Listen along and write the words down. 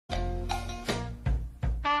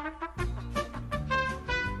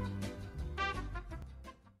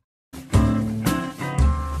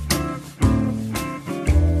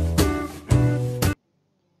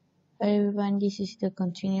Everyone, this is the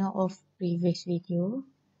continue of previous video,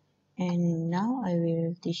 and now I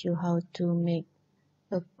will teach you how to make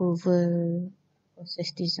approval process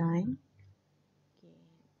design.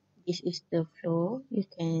 This is the flow. You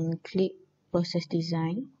can click process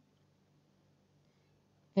design.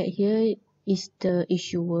 Right here is the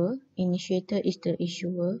issuer, initiator is the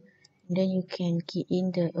issuer, and then you can key in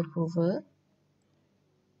the approver.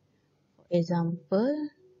 For example,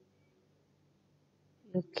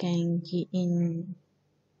 you can key in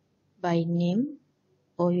by name,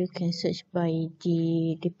 or you can search by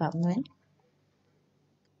the department.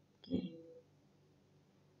 Okay.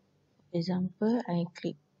 For example, I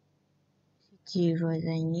click CG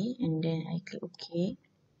Rosaini and then I click OK.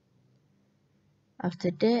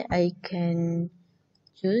 After that, I can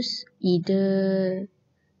choose either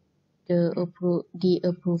the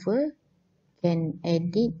approver can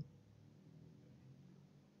edit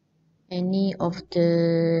any of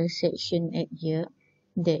the section at here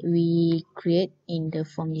that we create in the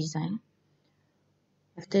form design.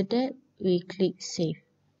 After that, we click save,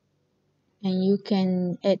 and you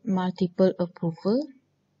can add multiple approval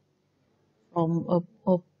from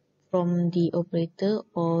the operator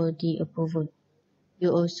or the approver.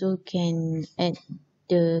 You also can add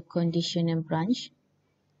the conditional branch.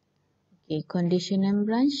 Okay, conditional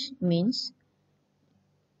branch means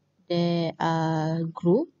there are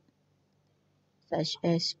group such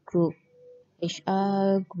as group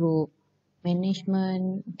HR, group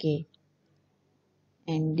management. Okay,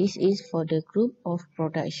 and this is for the group of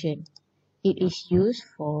production. It is used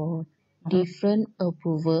for different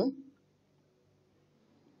approval.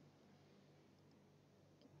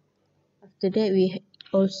 After that, we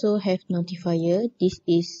also have notifier. This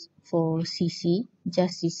is for CC,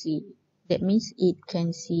 just CC. That means it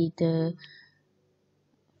can see the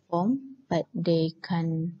form, but they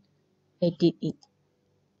can't edit it.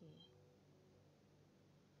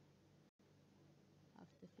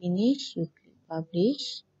 After finish, you click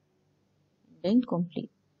publish, and then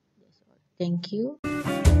complete. That's all. Thank you.